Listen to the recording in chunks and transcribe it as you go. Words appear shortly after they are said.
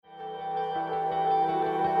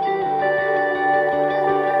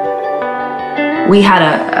We had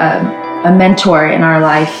a mentor in our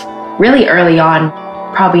life really early on,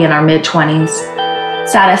 probably in our mid-20s,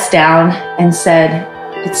 sat us down and said,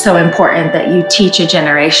 it's so important that you teach a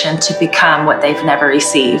generation to become what they've never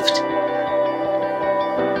received.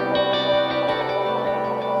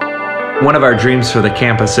 One of our dreams for the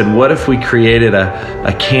campus said, what if we created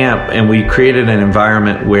a camp and we created an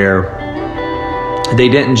environment where they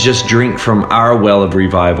didn't just drink from our well of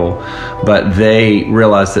revival, but they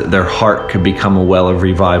realized that their heart could become a well of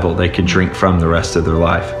revival they could drink from the rest of their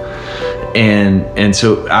life. And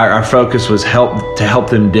so our focus was to help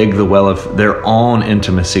them dig the well of their own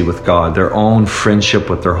intimacy with God, their own friendship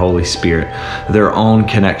with their Holy Spirit, their own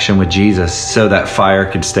connection with Jesus, so that fire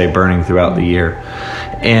could stay burning throughout the year.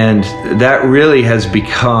 And that really has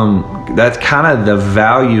become, that's kind of the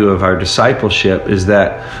value of our discipleship, is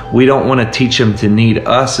that we don't want to teach them to need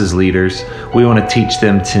us as leaders. We want to teach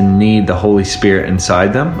them to need the Holy Spirit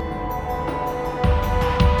inside them.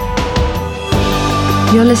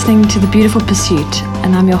 You're listening to The Beautiful Pursuit,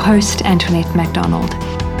 and I'm your host, Antoinette MacDonald.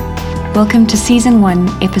 Welcome to Season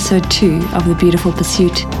 1, Episode 2 of The Beautiful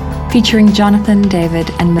Pursuit, featuring Jonathan,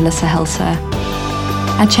 David, and Melissa Helser.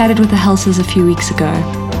 I chatted with the Helsers a few weeks ago.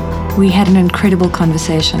 We had an incredible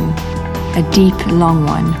conversation, a deep, long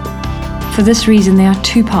one. For this reason, there are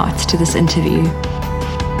two parts to this interview.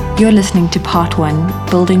 You're listening to Part 1,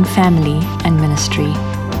 Building Family and Ministry.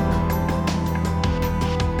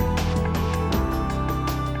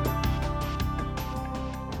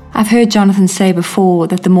 I've heard Jonathan say before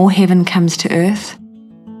that the more heaven comes to earth,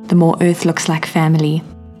 the more earth looks like family.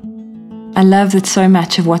 I love that so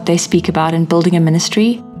much of what they speak about in building a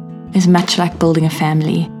ministry is much like building a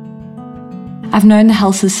family. I've known the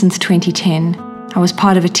Helsers since 2010. I was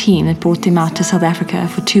part of a team that brought them out to South Africa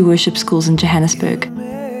for 2 worship schools in Johannesburg,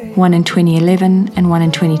 one in 2011 and one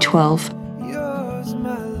in 2012.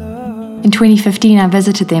 In 2015, I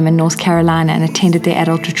visited them in North Carolina and attended their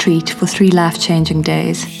adult retreat for 3 life-changing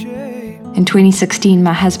days. In 2016,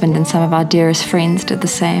 my husband and some of our dearest friends did the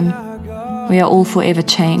same. We are all forever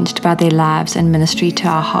changed by their lives and ministry to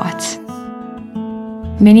our hearts.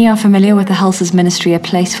 Many are familiar with the Helsers ministry, A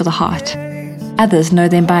Place for the Heart. Others know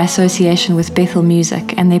them by association with Bethel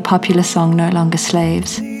Music and their popular song, No Longer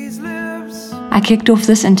Slaves. I kicked off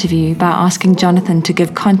this interview by asking Jonathan to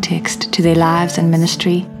give context to their lives and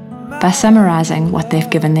ministry by summarizing what they've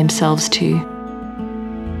given themselves to.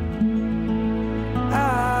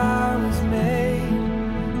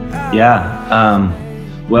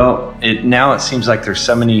 Well, now it seems like there's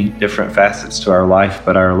so many different facets to our life,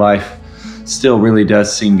 but our life still really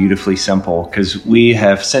does seem beautifully simple, because we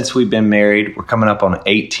have, since we've been married, we're coming up on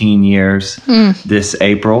 18 years this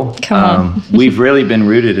April. We've really been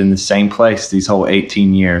rooted in the same place these whole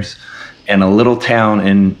 18 years, in a little town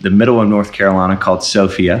in the middle of North Carolina called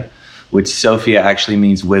Sophia, which Sophia actually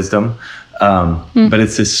means wisdom. But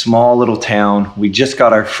it's this small little town. We just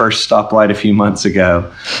got our first stoplight a few months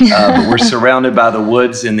ago, but we're surrounded by the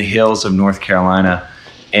woods and the hills of North Carolina.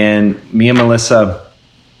 And me and Melissa,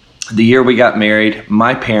 the year we got married,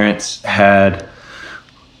 my parents had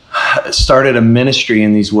started a ministry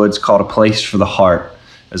in these woods called A Place for the Heart.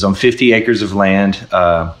 It was on 50 acres of land.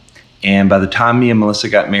 And by the time me and Melissa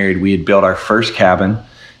got married, we had built our first cabin.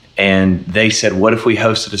 And they said, what if we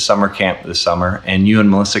hosted a summer camp this summer, and you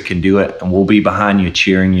and Melissa can do it, and we'll be behind you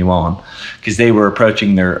cheering you on? Because they were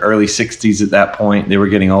approaching their early 60s at that point. They were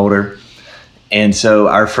getting older. And so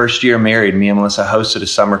our first year married, me and Melissa hosted a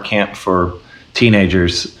summer camp for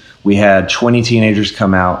teenagers. We had 20 teenagers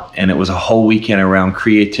come out, and it was a whole weekend around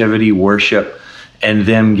creativity, worship, and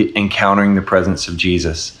them encountering the presence of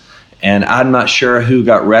Jesus. And I'm not sure who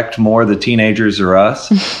got wrecked more, the teenagers or us,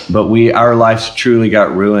 but our lives truly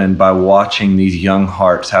got ruined by watching these young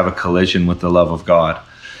hearts have a collision with the love of God.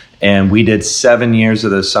 And we did 7 years of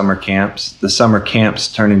those summer camps. The summer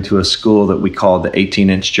camps turned into a school that we called the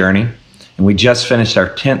 18-inch journey. And we just finished our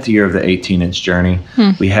 10th year of the 18-inch journey.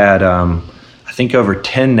 We had, I think, over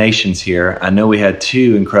 10 nations here. I know we had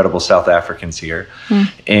 2 incredible South Africans here.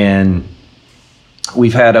 And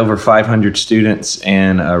we've had over 500 students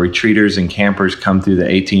and retreaters and campers come through the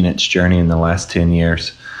 18-inch journey in the last 10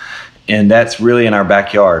 years. And that's really in our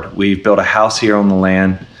backyard. We've built a house here on the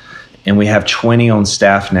land, and we have 20 on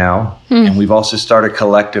staff now. And we've also started a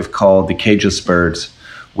collective called the Cageless Birds,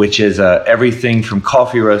 which is everything from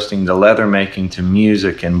coffee roasting to leather making to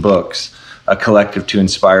music and books, a collective to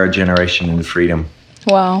inspire a generation into freedom.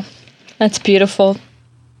 Wow, that's beautiful.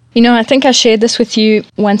 You know, I think I shared this with you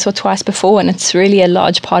once or twice before, and it's really a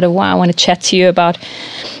large part of why I want to chat to you about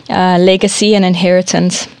legacy and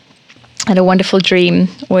inheritance. I had a wonderful dream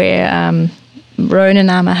where Rowan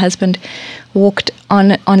and I, my husband, walked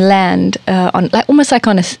on land, almost like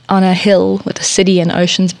on a hill with a city and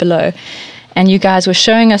oceans below. And you guys were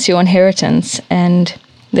showing us your inheritance, and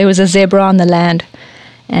there was a zebra on the land.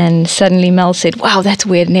 And suddenly Mel said, "Wow, that's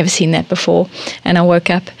weird. Never seen that before." And I woke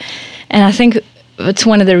up. And I think it's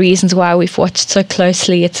one of the reasons why we've watched so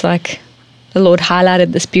closely. It's like the Lord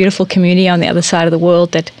highlighted this beautiful community on the other side of the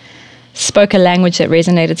world that spoke a language that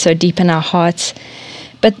resonated so deep in our hearts.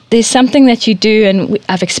 But there's something that you do, and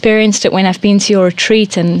I've experienced it when I've been to your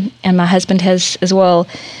retreat, and my husband has as well.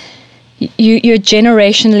 You're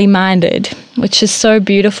generationally minded, which is so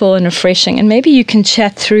beautiful and refreshing. And maybe you can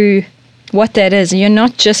chat through what that is. You're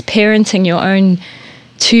not just parenting your own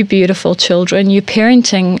two beautiful children. You're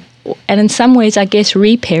parenting, and in some ways, I guess,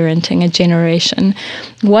 reparenting a generation.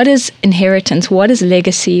 What is inheritance? What is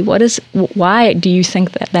legacy? Why do you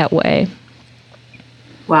think that way?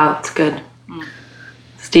 Wow, it's good.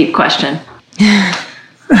 It's a deep question.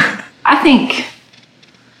 I think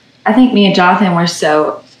me and Jonathan were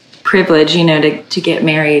so privileged, to get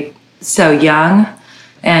married so young.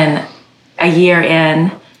 And a year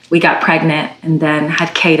in, we got pregnant and then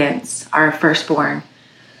had Cadence, our firstborn.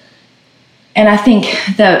 And I think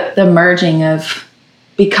the merging of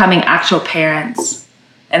becoming actual parents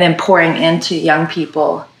and then pouring into young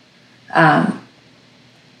people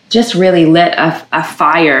just really lit a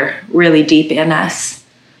fire really deep in us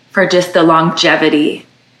for just the longevity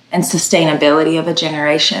and sustainability of a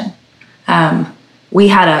generation. We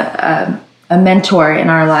had a mentor in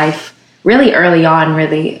our life really early on,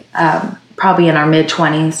 probably in our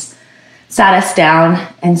mid-20s, sat us down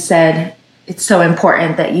and said, "It's so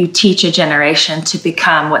important that you teach a generation to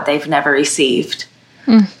become what they've never received."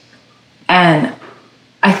 And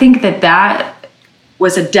I think that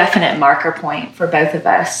was a definite marker point for both of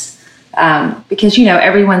us, because,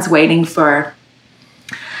 everyone's waiting for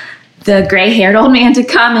the gray-haired old man to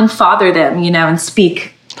come and father them, and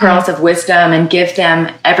speak pearls of wisdom and give them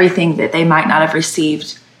everything that they might not have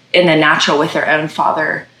received in the natural with their own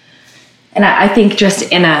father. And I think just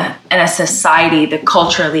in a society,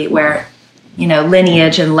 culturally, where,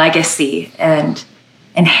 lineage and legacy and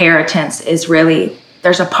inheritance is really,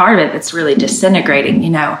 there's a part of it that's really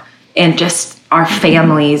disintegrating, and just our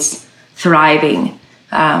families thriving.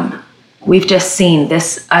 We've just seen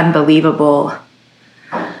this unbelievable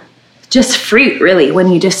just fruit, really,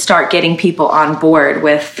 when you just start getting people on board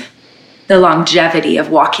with the longevity of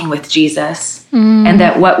walking with Jesus, and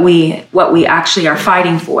that what we actually are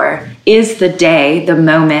fighting for is the day, the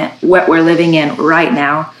moment, what we're living in right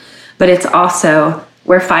now. But it's also,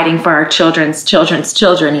 we're fighting for our children's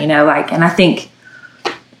children, and I think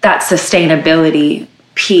that sustainability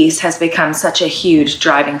piece has become such a huge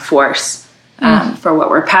driving force for what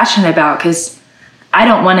we're passionate about, because I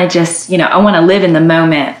don't want to just, I want to live in the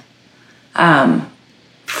moment,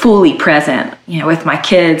 fully present, with my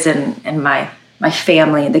kids and my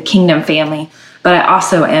family, the kingdom family. But I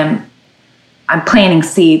also I'm planting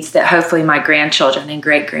seeds that hopefully my grandchildren and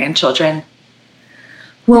great-grandchildren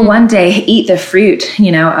will one day eat the fruit,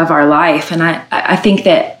 of our life. And I think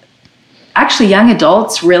that actually young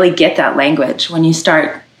adults really get that language when you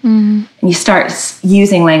start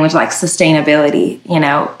using language like sustainability,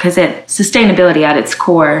 because sustainability at its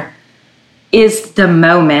core is the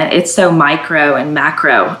moment. It's so micro and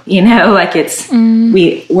macro, like it's,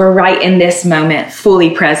 we're right in this moment, fully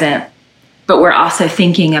present, but we're also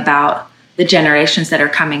thinking about the generations that are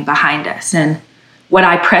coming behind us. And what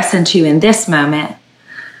I press into in this moment,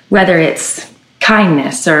 whether it's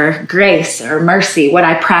kindness or grace or mercy, what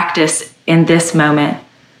I practice in this moment,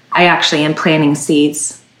 I actually am planting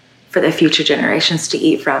seeds for the future generations to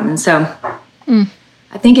eat from. And so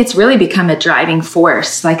I think it's really become a driving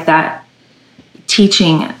force, like that,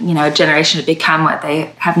 teaching, a generation to become what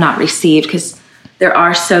they have not received, because there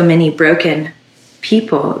are so many broken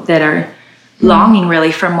people that are longing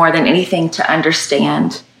really for more than anything to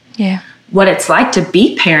understand what it's like to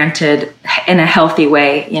be parented in a healthy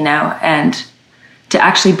way, and to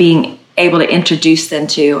actually being able to introduce them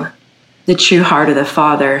to the true heart of the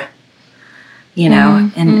Father,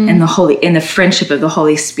 and the holy, in the friendship of the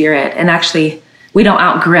Holy Spirit. And actually, we don't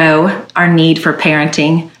outgrow our need for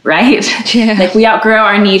parenting, right? Yeah. Like we outgrow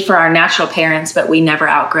our need for our natural parents, but we never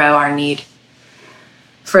outgrow our need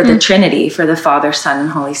for the Trinity, for the Father, Son, and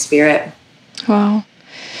Holy Spirit. Wow.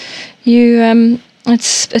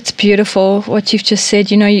 It's beautiful what you've just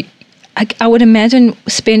said. I would imagine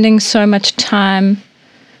spending so much time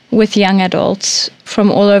with young adults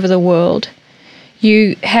from all over the world,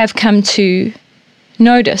 you have come to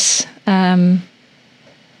notice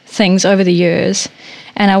things over the years.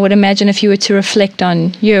 And I would imagine if you were to reflect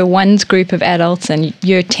on year one's group of adults and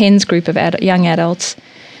year 10's group of young adults,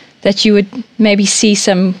 that you would maybe see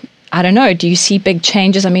some, I don't know, do you see big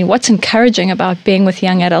changes? I mean, what's encouraging about being with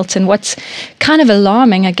young adults, and what's kind of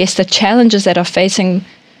alarming, I guess, the challenges that are facing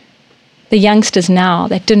the youngsters now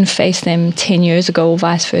that didn't face them 10 years ago or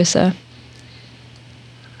vice versa?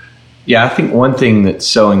 Yeah, I think one thing that's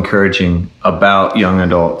so encouraging about young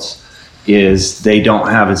adults is they don't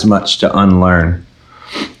have as much to unlearn.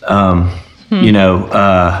 You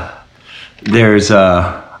know, there's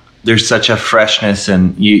such a freshness,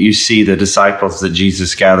 and you see the disciples that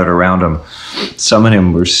Jesus gathered around them. Some of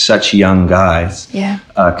them were such young guys,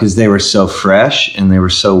 because they were so fresh and they were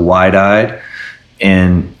so wide-eyed.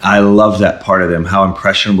 And I love that part of them, how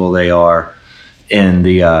impressionable they are. And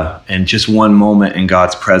just one moment in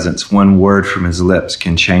God's presence, one word from his lips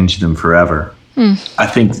can change them forever. I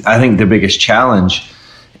think the biggest challenge,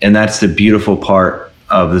 and that's the beautiful part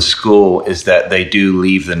of the school, is that they do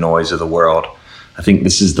leave the noise of the world. I think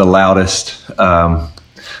this is the loudest,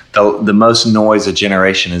 the most noise a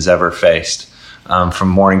generation has ever faced. From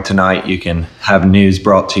morning to night, you can have news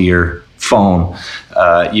brought to your phone.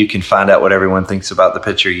 You can find out what everyone thinks about the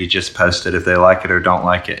picture you just posted, if they like it or don't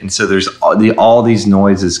like it. And so there's all these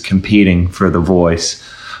noises competing for the voice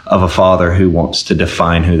of a father who wants to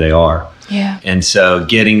define who they are. Yeah. And so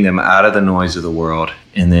getting them out of the noise of the world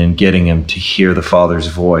and then getting them to hear the Father's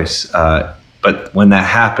voice. But when that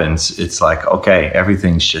happens, it's like, okay,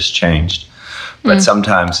 everything's just changed. But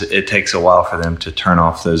sometimes it takes a while for them to turn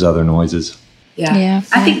off those other noises. Yeah.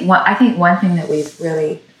 I think one thing that we've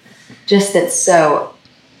really just that's so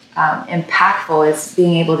impactful is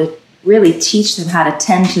being able to really teach them how to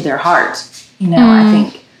tend to their heart. You know, I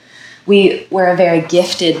think we're a very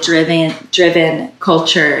gifted, driven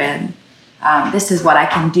culture, and this is what I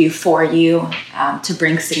can do for you to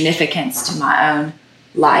bring significance to my own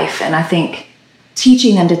life. And I think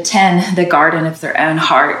teaching them to tend the garden of their own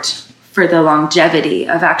heart for the longevity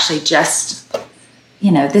of actually just,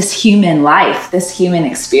 you know, this human life, this human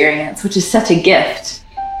experience, which is such a gift.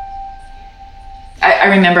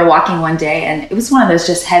 I remember walking one day, and it was one of those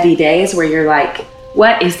just heavy days where you're like,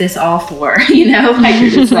 what is this all for? You know, like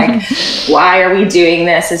you're just like, why are we doing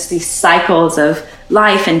this? It's these cycles of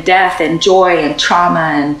life and death and joy and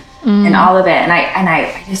trauma and all of it. And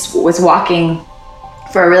I just was walking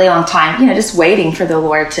for a really long time, you know, just waiting for the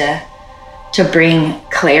Lord to bring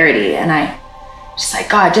clarity. And I just like,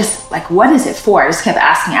 God, just like, what is it for? I just kept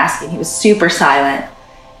asking. He was super silent.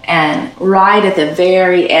 And right at the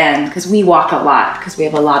very end, because we walk a lot, because we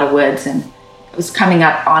have a lot of woods, and it was coming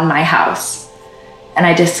up on my house. And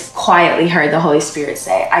I just quietly heard the Holy Spirit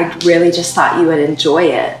say, I really just thought you would enjoy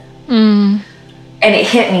it. And it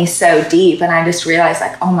hit me so deep. And I just realized,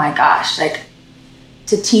 like, oh my gosh, like,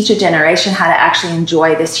 to teach a generation how to actually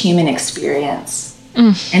enjoy this human experience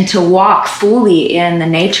and to walk fully in the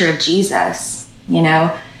nature of Jesus, you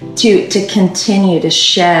know, to continue to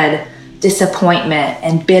shed disappointment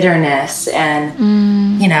and bitterness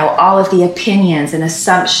and, you know, all of the opinions and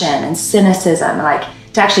assumption and cynicism, like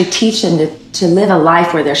to actually teach them to live a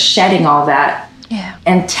life where they're shedding all that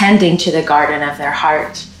and tending to the garden of their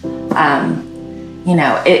heart. You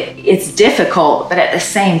know, it's difficult, but at the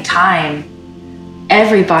same time,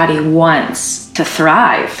 everybody wants to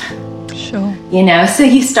thrive. Sure. You know, so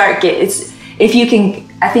you start if you can,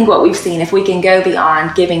 I think what we've seen, if we can go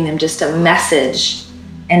beyond giving them just a message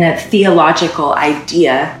and a theological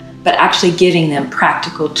idea, but actually giving them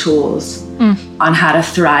practical tools on how to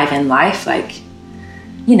thrive in life, like,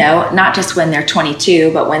 you know, not just when they're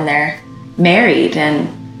 22, but when they're married and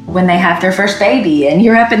when they have their first baby and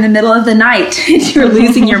you're up in the middle of the night and you're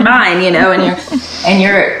losing your mind, you know, and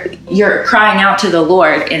you're crying out to the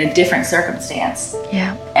Lord in a different circumstance.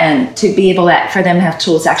 Yeah. And to be able for them to have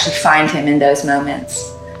tools to actually find him in those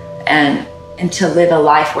moments and to live a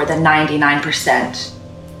life where the 99%,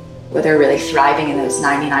 where they're really thriving in those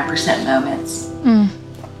 99% moments.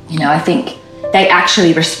 You know, I think they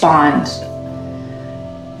actually respond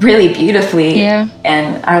really beautifully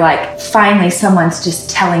and are like, finally someone's just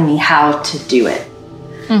telling me how to do it,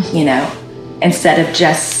 you know, instead of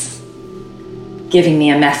just giving me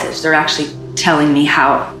a message. They're actually telling me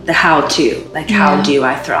how to, like, how do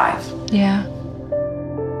I thrive? Yeah.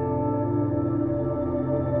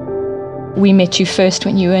 We met you first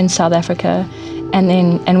when you were in South Africa,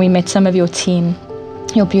 and we met some of your team,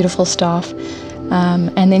 your beautiful staff,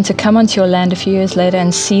 and then to come onto your land a few years later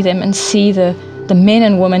and see them and see the men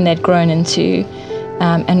and women they'd grown into,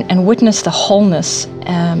 and witness the wholeness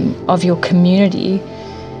of your community.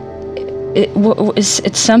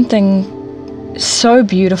 It's something so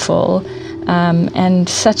beautiful, and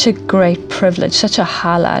such a great privilege, such a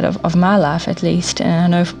highlight of my life, at least,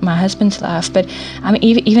 and I know my husband's life. But I mean,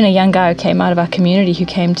 even a young guy who came out of our community, who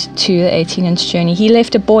came to the 18-inch journey, he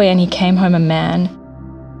left a boy and he came home a man.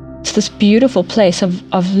 It's this beautiful place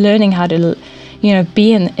of learning how to,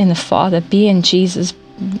 be in the Father, be in Jesus,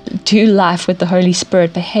 do life with the Holy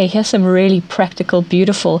Spirit. But hey, here's some really practical,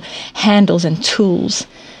 beautiful handles and tools.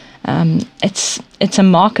 It's a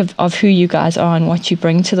mark of who you guys are and what you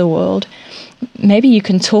bring to the world. Maybe you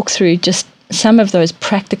can talk through just some of those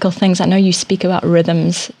practical things. I know you speak about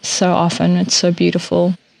rhythms so often. It's so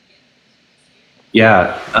beautiful.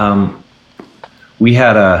 Yeah. We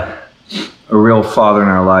had a real father in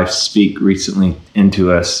our life speak recently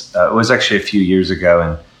into us. It was actually a few years ago,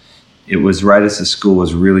 and it was right as the school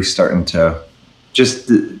was really starting to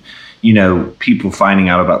people finding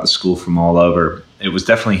out about the school from all over. It was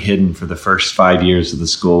definitely hidden for the first 5 years of the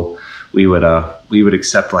school. We would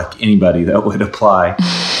accept like anybody that would apply.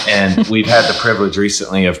 And we've had the privilege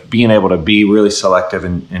recently of being able to be really selective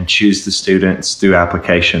and choose the students through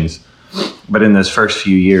applications. But in those first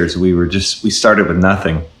few years, we started with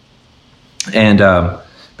nothing. And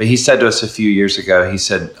but he said to us a few years ago, he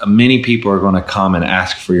said, many people are going to come and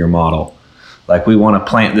ask for your model. Like, we want to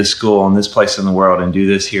plant this school in this place in the world and do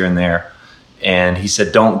this here and there. And he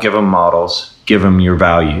said, don't give them models, give them your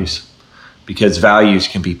values, because values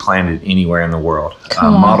can be planted anywhere in the world.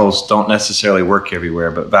 Models don't necessarily work everywhere,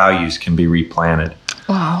 but values can be replanted.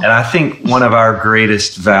 Wow. And I think one of our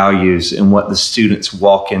greatest values and what the students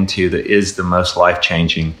walk into that is the most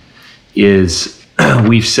life-changing is,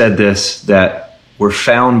 we've said this, that we're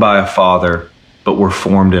found by a father, but we're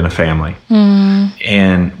formed in a family.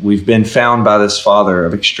 And we've been found by this father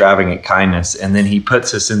of extravagant kindness, and then he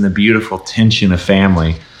puts us in the beautiful tension of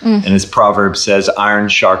family. And as Proverbs says, iron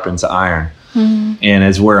sharpens iron. And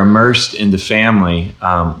as we're immersed in the family,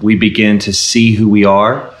 we begin to see who we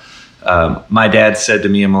are. My dad said to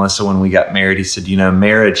me and Melissa when we got married, he said,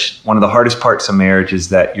 marriage, one of the hardest parts of marriage is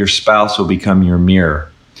that your spouse will become your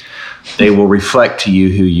mirror. They will reflect to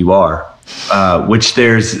you who you are. Which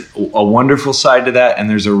there's a wonderful side to that, and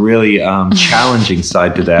there's a really challenging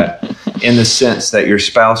side to that, in the sense that your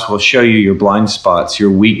spouse will show you your blind spots, your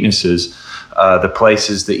weaknesses, the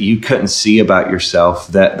places that you couldn't see about yourself,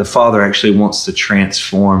 that the Father actually wants to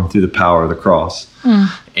transform through the power of the cross.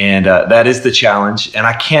 And that is the challenge. And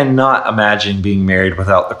I cannot imagine being married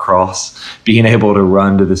without the cross, being able to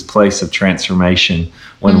run to this place of transformation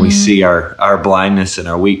when we see our blindness and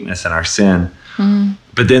our weakness and our sin.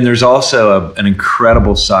 But then there's also an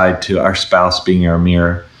incredible side to our spouse being our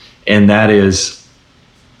mirror, and that is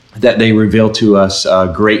that they reveal to us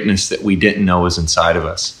greatness that we didn't know was inside of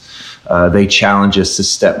us. They challenge us to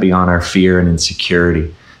step beyond our fear and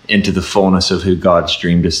insecurity into the fullness of who God's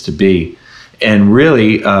dreamed us to be. And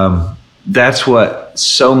really, that's what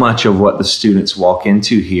so much of what the students walk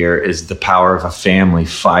into here is the power of a family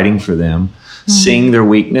fighting for them, seeing their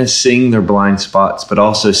weakness, seeing their blind spots, but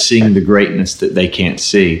also seeing the greatness that they can't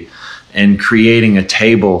see, and creating a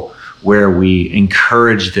table where we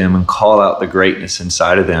encourage them and call out the greatness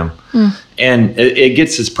inside of them. And it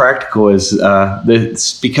gets as practical as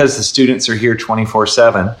because the students are here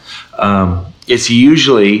 24/7. It's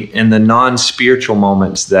usually in the non-spiritual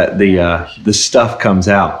moments that the stuff comes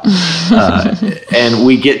out. And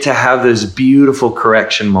we get to have those beautiful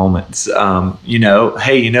correction moments.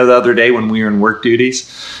 The other day when we were in work duties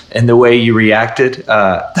and the way you reacted,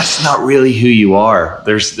 that's not really who you are.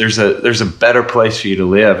 There's a better place for you to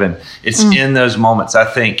live. And it's in those moments, I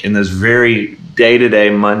think, in those very day-to-day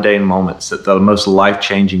mundane moments that the most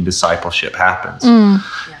life-changing discipleship happens.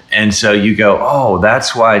 And so you go, oh,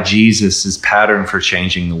 that's why Jesus' pattern for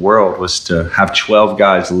changing the world was to have 12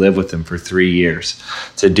 guys live with him for 3 years,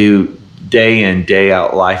 to do day in, day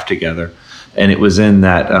out life together. And it was in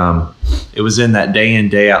that day in,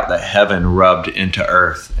 day out that heaven rubbed into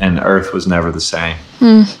earth, and earth was never the same.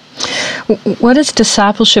 What does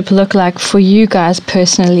discipleship look like for you guys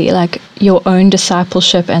personally, like your own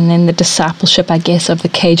discipleship and then the discipleship, I guess, of the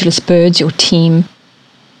Cageless Birds, your team?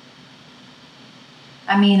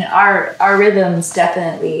 I mean, our rhythms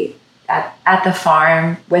definitely at the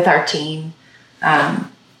farm with our team.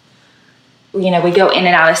 We go in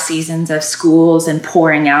and out of seasons of schools and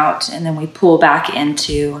pouring out, and then we pull back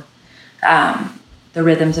into the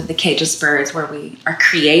rhythms of the Cageless Birds where we are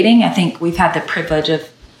creating. I think we've had the privilege of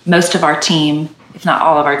most of our team, if not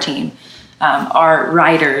all of our team, are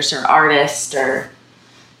writers or artists or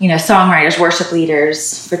songwriters, worship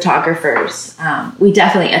leaders, photographers. We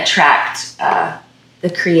definitely attract the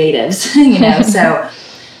creatives,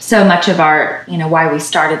 so much of our, why we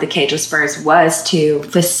started the Cageless Birds was to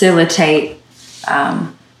facilitate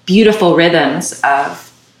beautiful rhythms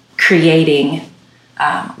of creating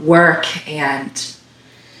work and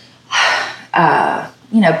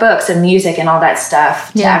books and music and all that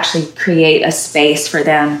stuff to actually create a space for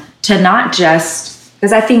them to not just,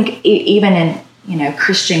 because I think even in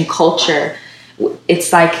Christian culture,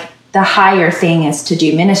 it's like the higher thing is to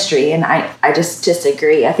do ministry, and I just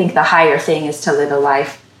disagree. I think the higher thing is to live a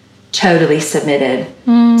life totally submitted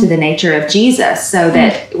to the nature of Jesus, so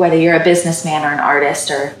that whether you're a businessman or an artist,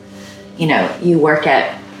 or you work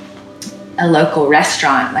at a local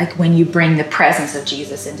restaurant, like when you bring the presence of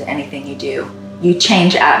Jesus into anything you do, you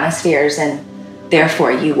change atmospheres, and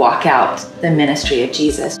therefore you walk out the ministry of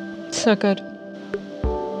Jesus. So good.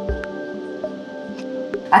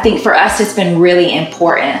 I think for us it's been really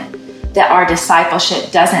important that our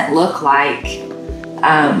discipleship doesn't look like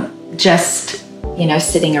just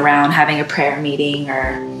sitting around having a prayer meeting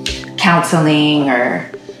or counseling or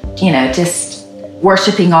just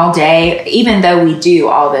worshiping all day, even though we do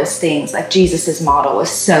all those things. Like Jesus's model was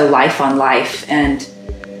so life on life. And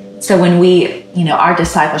so when we, our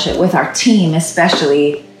discipleship with our team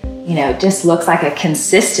especially, just looks like a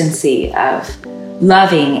consistency of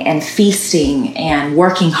loving and feasting and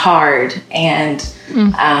working hard and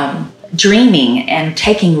dreaming and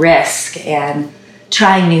taking risk and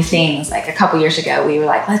trying new things. Like a couple years ago, we were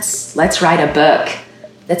like, let's write a book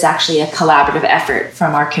that's actually a collaborative effort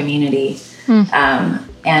from our community.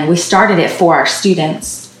 And we started it for our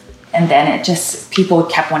students, and then people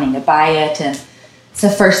kept wanting to buy it. And it's the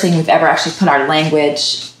first thing we've ever actually put our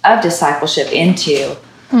language of discipleship into.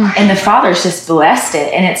 And the Father's just blessed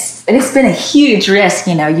it. And it's been a huge risk,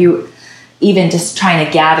 you even just trying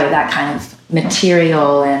to gather that kind of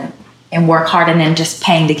material and work hard, and then just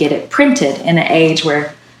paying to get it printed in an age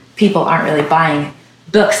where people aren't really buying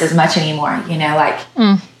books as much anymore,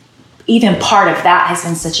 even part of that has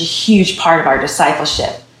been such a huge part of our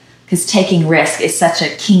discipleship, because taking risk is such a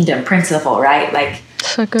kingdom principle, right? Like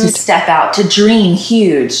so good. To step out, to dream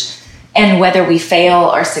huge, and whether we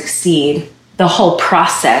fail or succeed, the whole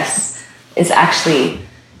process is actually,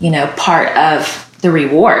 part of the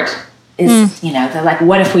reward. Is, they're like,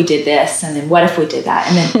 what if we did this? And then what if we did that?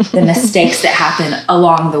 And then the mistakes that happen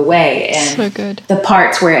along the way, and so good. The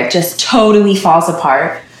parts where it just totally falls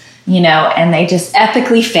apart, and they just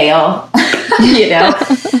epically fail,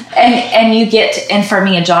 and you get to, and for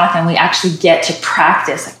me and Jonathan, we actually get to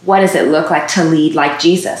practice, like, what does it look like to lead like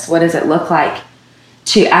Jesus? What does it look like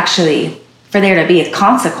to actually, for there to be a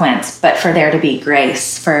consequence, but for there to be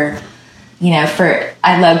grace,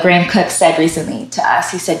 I love Graham Cook said recently to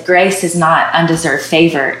us, he said, grace is not undeserved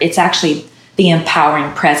favor. It's actually the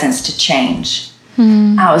empowering presence to change.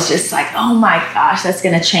 I was just like, oh my gosh, that's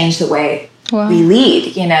going to change the way we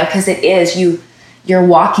lead, because it is, you're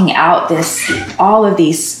walking out all of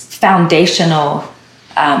these foundational,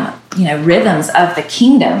 rhythms of the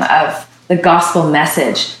kingdom, of the gospel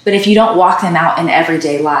message. But if you don't walk them out in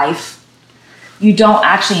everyday life, you don't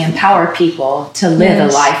actually empower people to live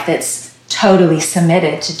a life that's totally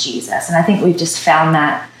submitted to Jesus. And I think we've just found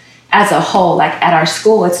that as a whole, like at our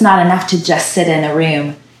school, it's not enough to just sit in a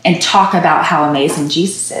room and talk about how amazing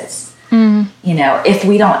Jesus is. If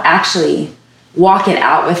we don't actually walk it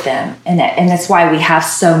out with them, and that's why we have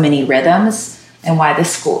so many rhythms, and why the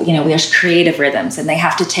school, there's creative rhythms, and they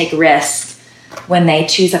have to take risks when they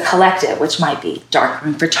choose a collective, which might be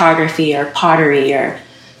darkroom photography or pottery or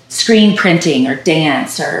screen printing or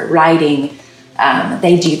dance or writing.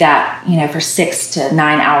 They do that, for 6 to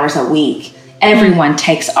 9 hours a week. Everyone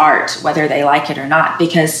takes art, whether they like it or not,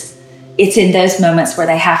 because it's in those moments where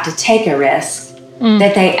they have to take a risk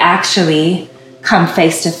that they actually come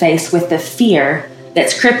face to face with the fear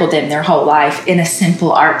that's crippled them their whole life in a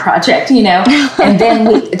simple art project, And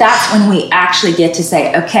then that's when we actually get to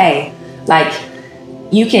say, okay, like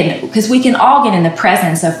because we can all get in the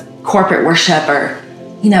presence of corporate worship or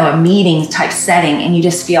a meeting type setting, and you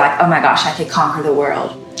just feel like, oh my gosh, I could conquer the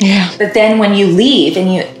world. Yeah. But then when you leave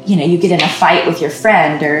and you get in a fight with your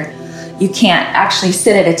friend, or you can't actually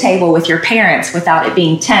sit at a table with your parents without it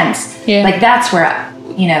being tense. Yeah. Like that's where,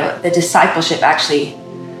 the discipleship actually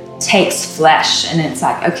takes flesh, and it's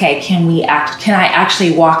like, okay, can I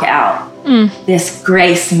actually walk out this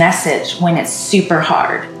grace message when it's super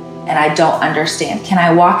hard and I don't understand? Can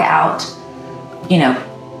I walk out,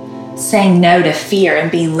 saying no to fear and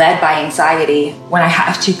being led by anxiety when I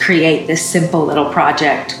have to create this simple little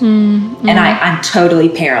project and I'm totally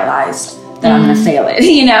paralyzed that I'm going to fail it,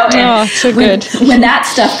 And so good. When that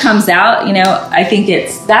stuff comes out, I think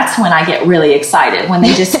that's when I get really excited, when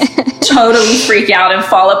they just totally freak out and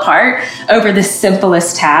fall apart over the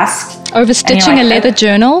simplest task. Over stitching a leather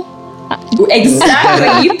journal?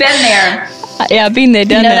 Exactly. You've been there. Yeah, I've been there,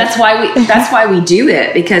 done that. That's why we do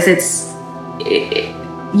it, because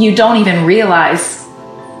you don't even realize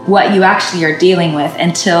what you actually are dealing with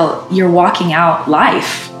until you're walking out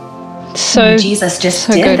life. So Jesus just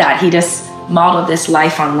did that. He just modeled this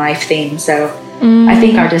life on life theme. So I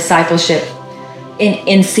think our discipleship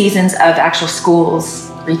in seasons of actual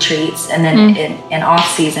schools, retreats, and then in off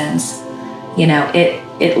seasons,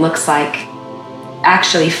 it looks like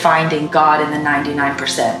actually finding God in the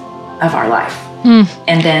 99% of our life,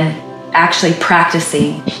 and then actually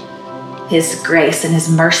practicing His grace and His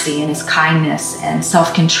mercy and His kindness and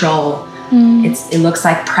self-control. It looks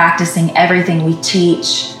like practicing everything we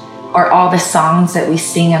teach, or all the songs that we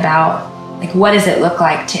sing about. Like, what does it look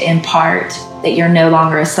like to impart that you're no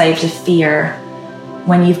longer a slave to fear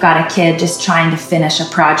when you've got a kid just trying to finish a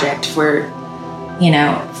project for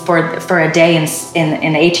a day in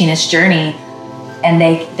the 18-inch journey, and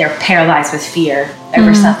they're paralyzed with fear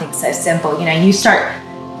over something so simple. You start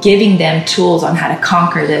giving them tools on how to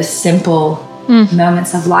conquer those simple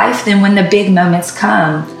moments of life. Then when the big moments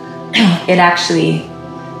come,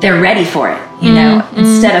 they're ready for it,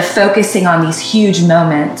 instead of focusing on these huge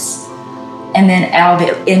moments. And then all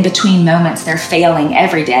the in-between moments, they're failing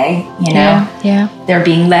every day, Yeah. They're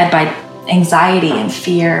being led by anxiety and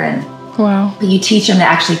fear. And wow. But you teach them to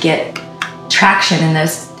actually get traction in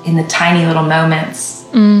the tiny little moments.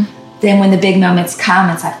 Then when the big moments come,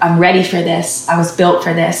 it's like, I'm ready for this. I was built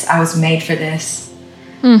for this. I was made for this.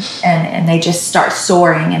 And they just start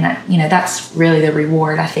soaring. And that's really the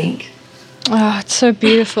reward, I think. Oh, it's so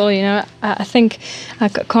beautiful. I think I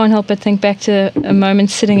can't help but think back to a moment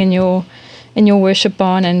sitting in your worship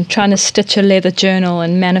barn and trying to stitch a leather journal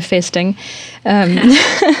and manifesting,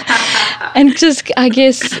 and just, I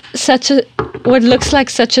guess, what looks like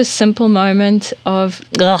such a simple moment of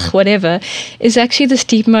whatever is actually this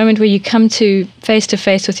deep moment where you come to face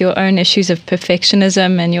with your own issues of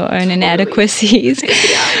perfectionism and your own inadequacies.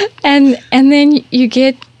 and then you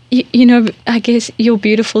get, I guess your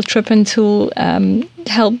beautiful tripping tool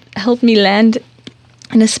helped me land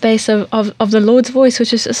in a space of the Lord's voice,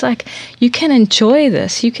 which is just like, you can enjoy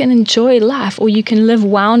this, you can enjoy life, or you can live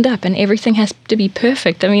wound up and everything has to be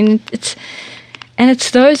perfect. I mean,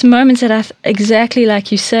 it's those moments that exactly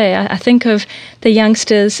like you say, I think of the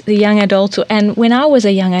youngsters, the young adults, and when I was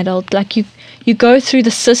a young adult, like you go through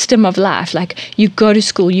the system of life, like you go to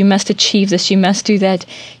school, you must achieve this, you must do that,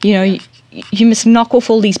 you must knock off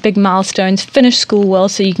all these big milestones, finish school well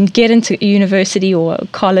so you can get into university or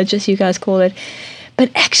college, as you guys call it. But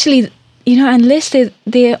actually, unless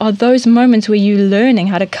there are those moments where you're learning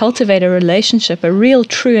how to cultivate a relationship, a real,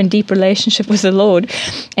 true, and deep relationship with the Lord,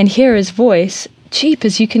 and hear His voice,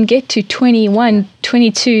 jeepers, you can get to 21,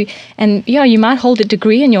 22, and you might hold a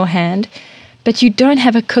degree in your hand, but you don't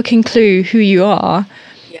have a cooking clue who you are.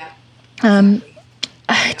 Yeah.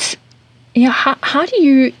 How do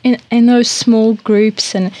you, in those small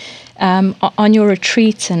groups and on your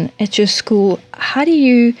retreats and at your school, how do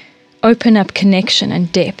you open up connection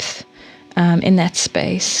and depth in that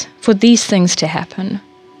space for these things to happen?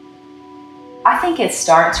 I think it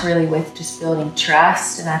starts really with just building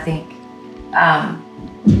trust. And I think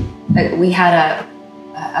we had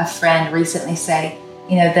a friend recently say,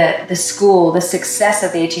 the school, the success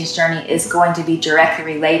of the 18th journey is going to be directly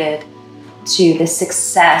related to the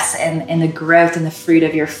success and the growth and the fruit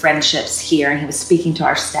of your friendships here. And he was speaking to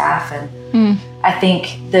our staff, and I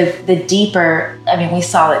think the deeper, we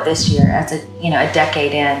saw it this year as a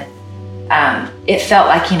decade in, it felt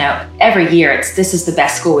like, every year this is the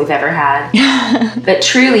best school we've ever had. But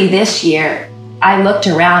truly this year, I looked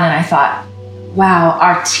around and I thought, wow,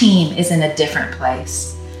 our team is in a different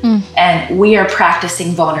place. And we are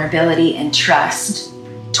practicing vulnerability and trust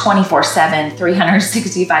 24/7,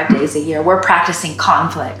 365 days a year. We're practicing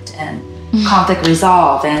conflict and conflict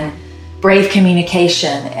resolve and brave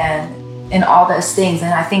communication and all those things.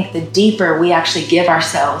 And I think the deeper we actually give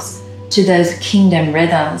ourselves to those kingdom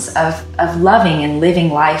rhythms of loving and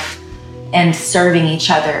living life and serving each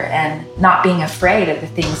other and not being afraid of the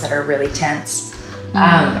things that are really tense,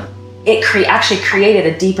 it actually created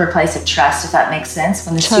a deeper place of trust, if that makes sense.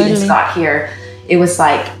 When the students got here, it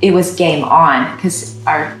was game on, because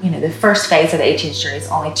the first phase of the 18th journey is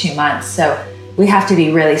only 2 months. So we have to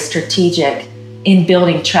be really strategic in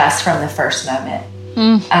building trust from the first moment.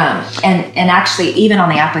 And actually, even on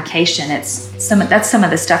the application, that's some of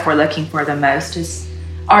the stuff we're looking for the most is,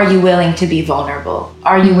 are you willing to be vulnerable?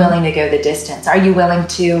 Are you willing to go the distance? Are you willing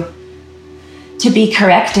to be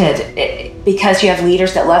corrected because you have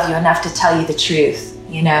leaders that love you enough to tell you the truth?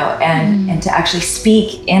 And to actually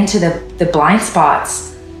speak into the blind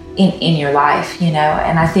spots in your life,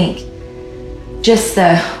 and I think just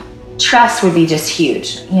the trust would be just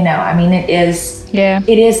huge. I mean, it is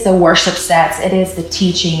the worship sets, it is the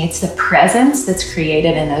teaching, it's the presence that's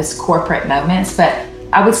created in those corporate moments. But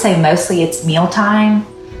I would say mostly it's mealtime,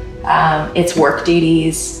 it's work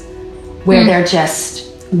duties, where they're just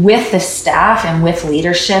with the staff and with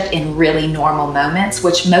leadership in really normal moments,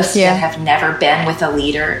 which most of them have never been with a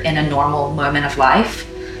leader in a normal moment of life.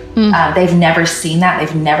 They've never seen that,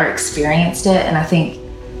 they've never experienced it. And I think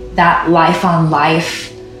that life on life,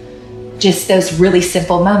 just those really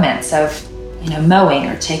simple moments of, mowing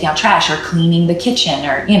or taking out trash or cleaning the kitchen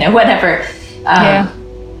or, whatever.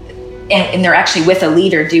 And they're actually with a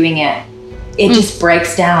leader doing it. It just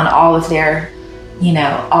breaks down all of their,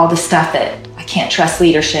 all the stuff that I can't trust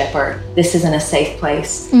leadership or this isn't a safe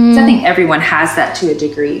place. So I think everyone has that to a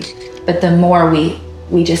degree. But the more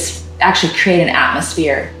we just actually create an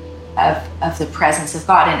atmosphere of the presence of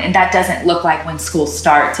God. And that doesn't look like when school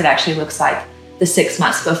starts. It actually looks like the 6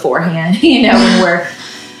 months beforehand,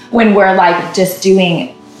 when we're like just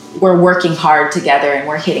we're working hard together and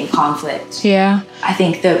we're hitting conflict. Yeah. I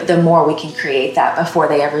think the more we can create that before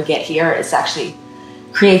they ever get here, it actually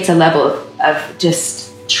creates a level of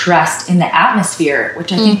just trust in the atmosphere,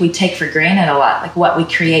 which I think we take for granted a lot. Like what we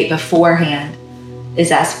create beforehand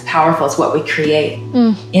is as powerful as what we create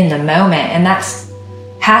in the moment. And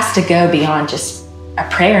has to go beyond just a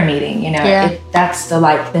prayer meeting, that's the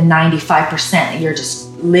 95% that you're just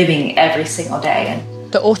living every single day.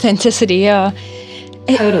 And the authenticity, yeah.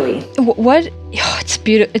 Totally. It's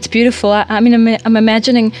beautiful. I mean, I'm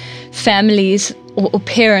imagining families or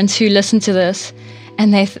parents who listen to this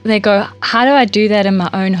and they go, how do I do that in my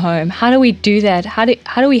own home? How do we do that? How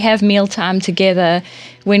do we have mealtime together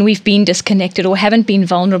when we've been disconnected or haven't been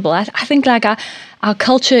vulnerable? I think our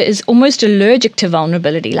culture is almost allergic to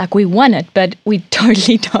vulnerability. Like we want it, but we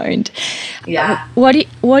totally don't. Yeah. What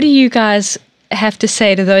do you guys have to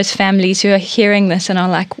say to those families who are hearing this and are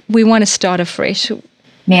like, we want to start afresh?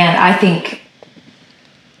 Man, I think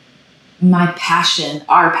our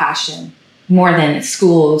passion, more than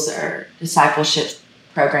schools or discipleship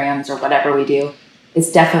programs or whatever we do,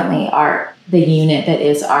 is definitely the unit that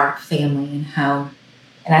is our family and home.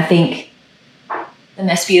 And I think the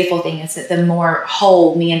most beautiful thing is that the more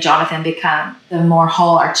whole me and Jonathan become, the more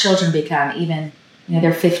whole our children become, even,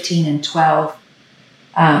 they're 15 and 12.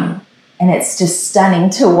 And it's just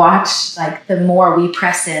stunning to watch, the more we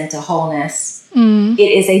press into wholeness, it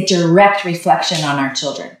is a direct reflection on our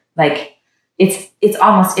children. It's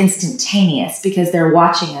almost instantaneous because they're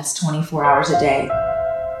watching us 24 hours a day.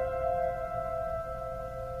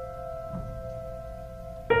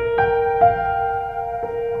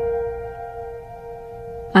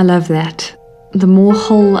 I love that. The more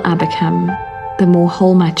whole I become, the more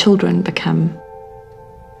whole my children become.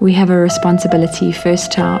 We have a responsibility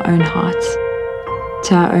first to our own hearts,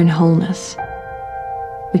 to our own wholeness.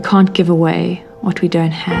 We can't give away what we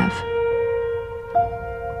don't have.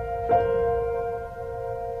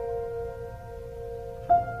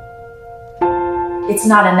 It's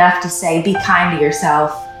not enough to say, be kind to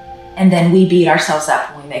yourself, and then we beat ourselves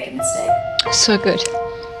up when we make a mistake. So good.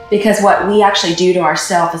 Because what we actually do to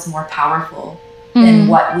ourselves is more powerful than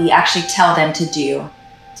what we actually tell them to do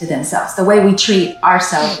to themselves. The way we treat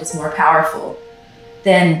ourselves is more powerful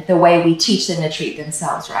than the way we teach them to treat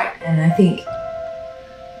themselves, right? And I think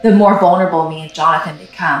the more vulnerable me and Jonathan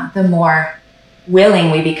become, the more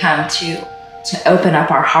willing we become to open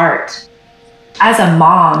up our heart. As a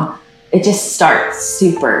mom, it just starts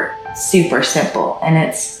super, super simple, and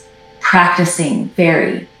it's practicing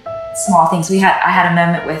very small things. I had a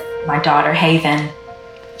moment with my daughter, Haven.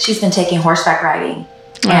 She's been taking horseback riding,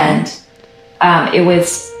 and it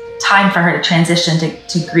was time for her to transition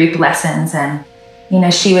to group lessons. And,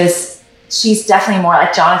 she's definitely more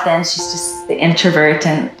like Jonathan. She's just the introvert,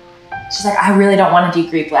 and she's like, I really don't want to do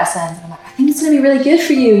group lessons. And I'm like, I think it's going to be really good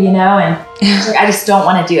for you, And she's like, I just don't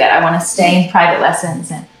want to do it. I want to stay in private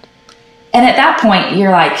lessons. And at that point,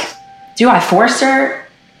 you're like, do I force her?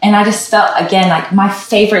 And I just felt, again, like my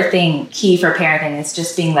favorite key for parenting is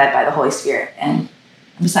just being led by the Holy Spirit. And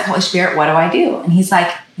I'm just like, Holy Spirit, what do I do? And he's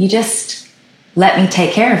like, you just let me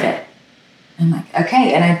take care of it. I'm like,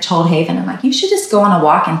 okay. And I told Haven, I'm like, you should just go on a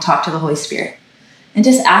walk and talk to the Holy Spirit and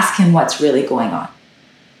just ask him what's really going on.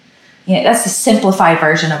 That's the simplified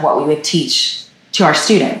version of what we would teach to our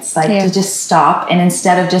students, to just stop. And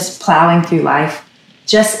instead of just plowing through life,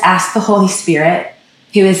 just ask the Holy Spirit,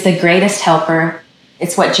 who is the greatest helper.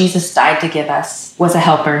 It's what Jesus died to give us, was a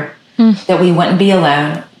helper, that we wouldn't be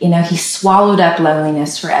alone. He swallowed up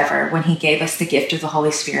loneliness forever when he gave us the gift of the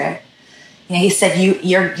Holy Spirit. He said,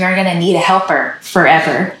 you're going to need a helper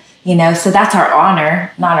forever. So that's our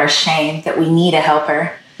honor, not our shame, that we need a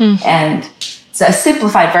helper. And so a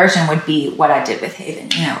simplified version would be what I did with Haven.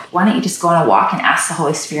 Why don't you just go on a walk and ask the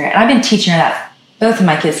Holy Spirit? And I've been teaching her that, both of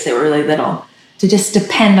my kids that were really little, to just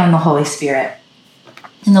depend on the Holy Spirit.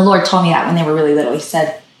 And the Lord told me that when they were really little. He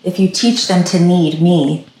said, if you teach them to need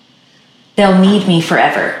me, they'll need me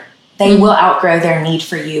forever. They will outgrow their need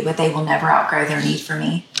for you, but they will never outgrow their need for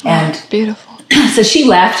me. And beautiful. So she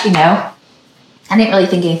left, I didn't really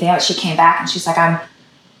think anything of it. She came back and she's like,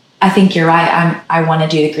 I think you're right. I want to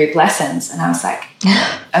do the group lessons. And I was like,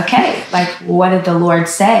 okay, like, what did the Lord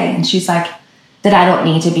say? And she's like, that I don't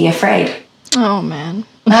need to be afraid. Oh, man.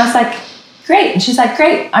 And I was like, great. And she's like,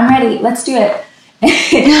 great, I'm ready. Let's do it.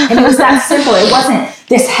 And it was that simple. It wasn't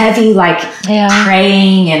this heavy,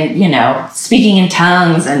 praying and, speaking in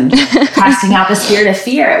tongues and casting out the spirit of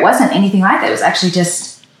fear. It wasn't anything like that. It was actually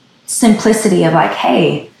just simplicity of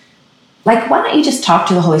hey, why don't you just talk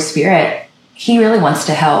to the Holy Spirit? He really wants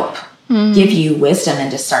to help give you wisdom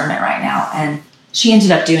and discernment right now. And she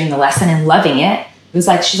ended up doing the lesson and loving it. It was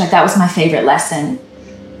she's like, that was my favorite lesson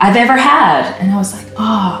I've ever had. And I was like,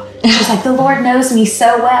 oh. She's like, the Lord knows me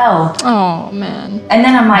so well. Oh, man. And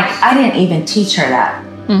then I'm like, I didn't even teach her that,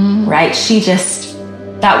 right?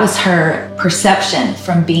 That was her perception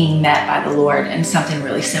from being met by the Lord in something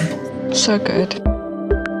really simple. So good.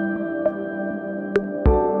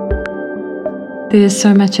 There's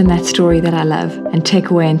so much in that story that I love and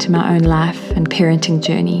take away into my own life and parenting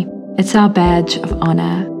journey. It's our badge of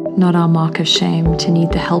honor, not our mark of shame, to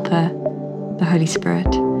need the helper, the Holy Spirit.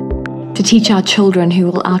 To teach our children who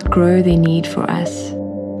will outgrow their need for us,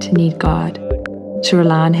 to need God, to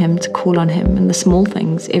rely on Him, to call on Him in the small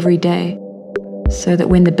things every day, so that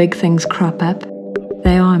when the big things crop up,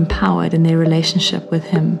 they are empowered in their relationship with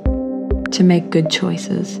Him to make good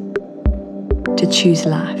choices, to choose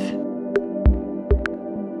life.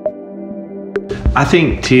 I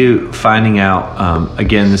think, too, finding out,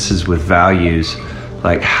 again, this is with values,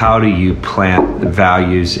 how do you plant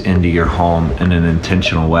values into your home in an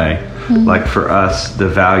intentional way? Like for us, the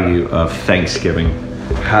value of Thanksgiving.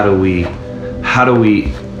 How do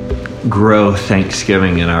we grow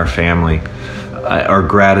Thanksgiving in our family? Or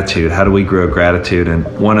gratitude. How do we grow gratitude? And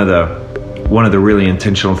one of the really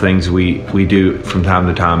intentional things we do from time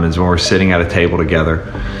to time is when we're sitting at a table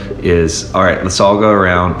together is, all right, let's all go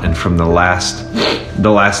around, and from the last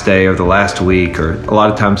day or the last week, or a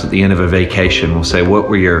lot of times at the end of a vacation, we'll say,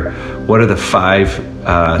 what are the 5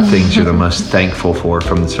 things you're the most thankful for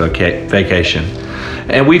from this vacation?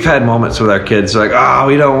 And we've had moments with our kids we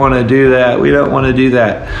don't want to do that. We don't want to do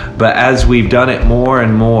that. But as we've done it more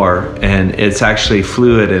and more, and it's actually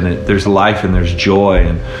fluid, and there's life and there's joy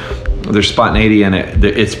and there's spontaneity in it,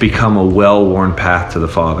 it's become a well-worn path to the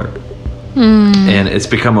Father. And it's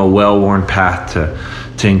become a well-worn path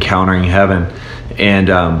to encountering heaven. And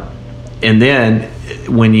then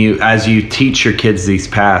as you teach your kids these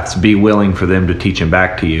paths, be willing for them to teach them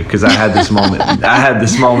back to you. Because I had this moment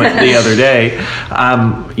the other day.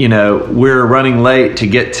 We're running late to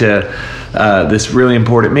get to this really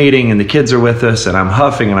important meeting, and the kids are with us, and I'm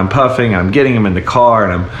huffing and I'm puffing. I'm getting them in the car,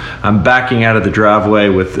 and I'm backing out of the driveway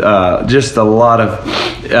with just a lot of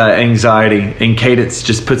anxiety. And Cadence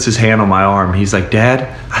just puts his hand on my arm. He's like, Dad,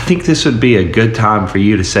 I think this would be a good time for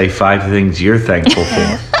you to say 5 things you're thankful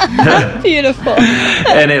for. Beautiful.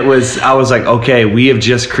 And I was like, okay, we have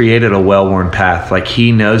just created a well-worn path.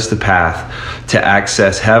 He knows the path to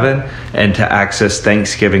access heaven and to access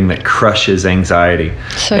Thanksgiving that crushes anxiety.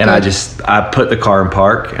 So and good. I put the car in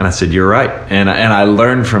park, and I said, you're right. And I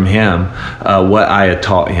learned from him what I had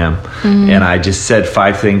taught him. And I just said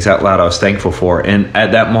 5 things out loud I was thankful for. And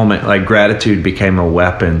at that moment, gratitude became a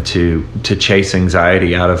weapon to chase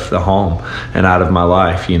anxiety out of the home and out of my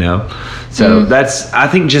life, So that's, I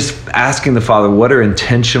think, just asking the Father, what are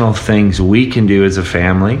intentional things we can do as a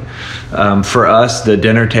family? For us, the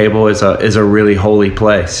dinner table is a really holy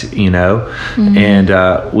place,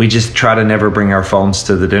 and we just try to never bring our phones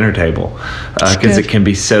to the dinner table, because it can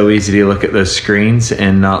be so easy to look at those screens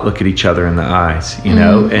and not look at each other in the eyes,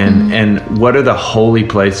 and what are the holy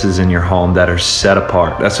places in your home that are set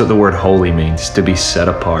apart? That's what the word holy means, to be set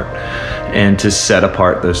apart, and to set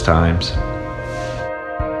apart those times.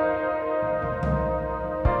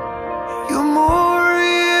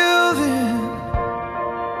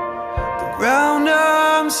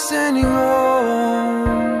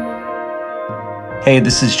 Hey,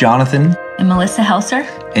 this is Jonathan And Melissa Helser.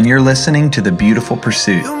 and you're listening to The Beautiful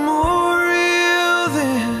Pursuit. You're more real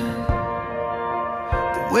than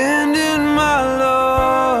the wind in my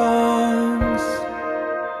lungs.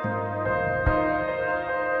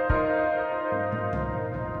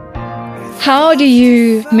 How do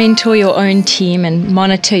you mentor your own team and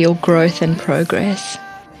monitor your growth and progress?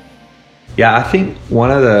 Yeah, I think one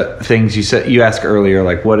of the things you asked earlier,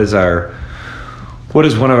 like what is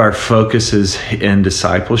one of our focuses in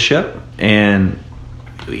discipleship? And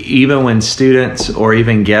even when students or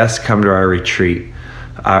even guests come to our retreat,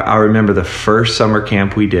 I remember the first summer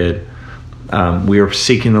camp we did. We were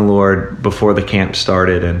seeking the Lord before the camp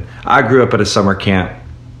started, and I grew up at a summer camp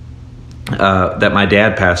that my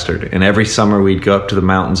dad pastored, and every summer we'd go up to the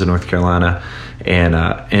mountains in North Carolina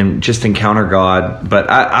and just encounter God. But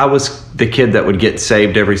I was the kid that would get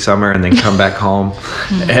saved every summer and then come back home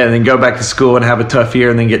and then go back to school and have a tough year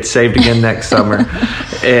and then get saved again next summer.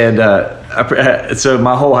 And so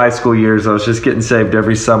my whole high school years, I was just getting saved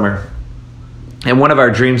every summer. And one of our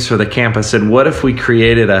dreams for the camp, I said, what if we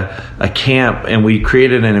created a camp and we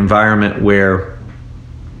created an environment where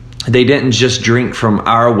they didn't just drink from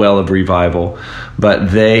our well of revival,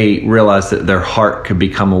 but they realized that their heart could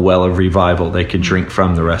become a well of revival they could drink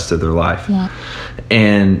from the rest of their life. Yeah.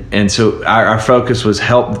 And so our focus was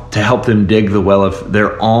to help them dig the well of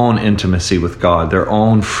their own intimacy with God, their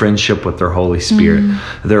own friendship with their Holy Spirit,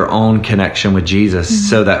 their own connection with Jesus,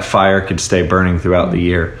 so that fire could stay burning throughout the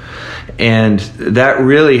year. And that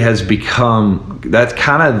really has become, that's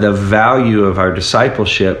kind of the value of our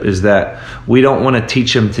discipleship, is that we don't want to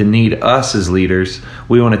teach them to need us as leaders.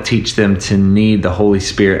 We want to teach them to need the Holy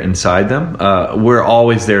Spirit inside them. We're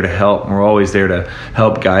always there to help. We're always there to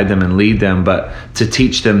help guide them and lead them, but to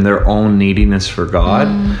teach them their own neediness for God,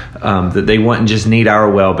 that they wouldn't just need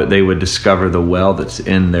our well, but they would discover the well that's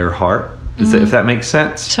in their heart. If that makes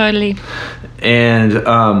sense? Totally. And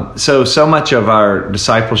so much of our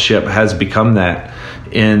discipleship has become that,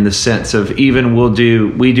 in the sense of even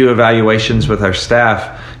we do evaluations with our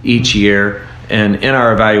staff each year, and in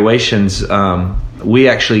our evaluations, we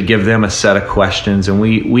actually give them a set of questions, and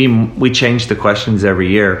we change the questions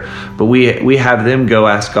every year, but we have them go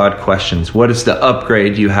ask God questions. What is the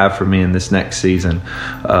upgrade you have for me in this next season?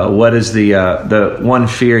 What is the one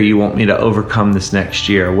fear you want me to overcome this next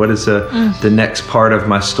year? What does the next part of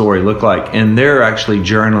my story look like? And they're actually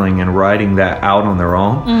journaling and writing that out on their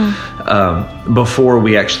own before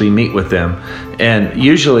we actually meet with them. And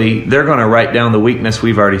usually they're going to write down the weakness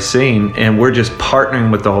we've already seen, and we're just partnering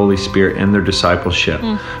with the Holy Spirit in their discipleship,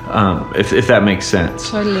 if that makes sense.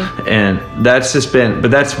 Totally. And that's just but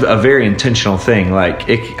that's a very intentional thing. Like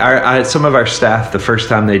some of our staff, the first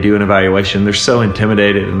time they do an evaluation, they're so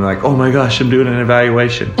intimidated and they're like, oh my gosh, I'm doing an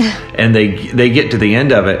evaluation. And they get to the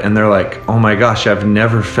end of it and they're like, oh my gosh, I've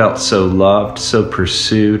never felt so loved, so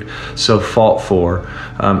pursued, so fought for,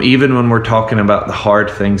 even when we're talking about the hard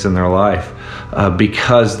things in their life,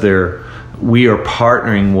 because we are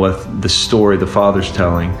partnering with the story the Father's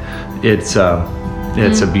telling. It's a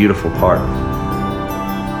beautiful part.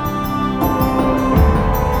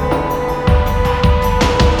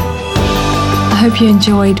 I hope you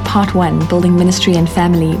enjoyed part 1, Building Ministry and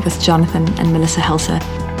Family with Jonathan and Melissa Helser,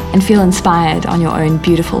 and feel inspired on your own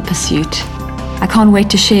beautiful pursuit. I can't wait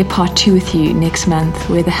to share part 2 with you next month,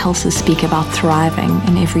 where the Helsers speak about thriving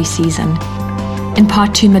in every season. In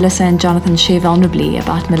part 2, Melissa and Jonathan share vulnerably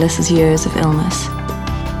about Melissa's years of illness.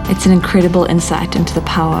 It's an incredible insight into the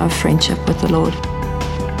power of friendship with the Lord.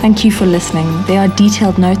 Thank you for listening. There are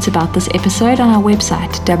detailed notes about this episode on our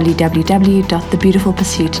website,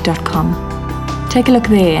 www.thebeautifulpursuit.com. Take a look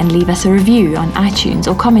there and leave us a review on iTunes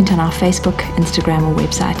or comment on our Facebook, Instagram, or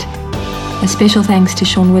website. A special thanks to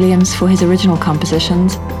Sean Williams for his original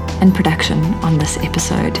compositions and production on this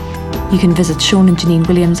episode. You can visit Sean and Janine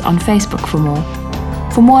Williams on Facebook for more.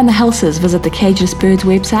 For more on the Helsers, visit the Cageless Birds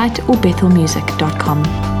website or bethelmusic.com.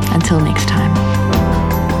 Until next time.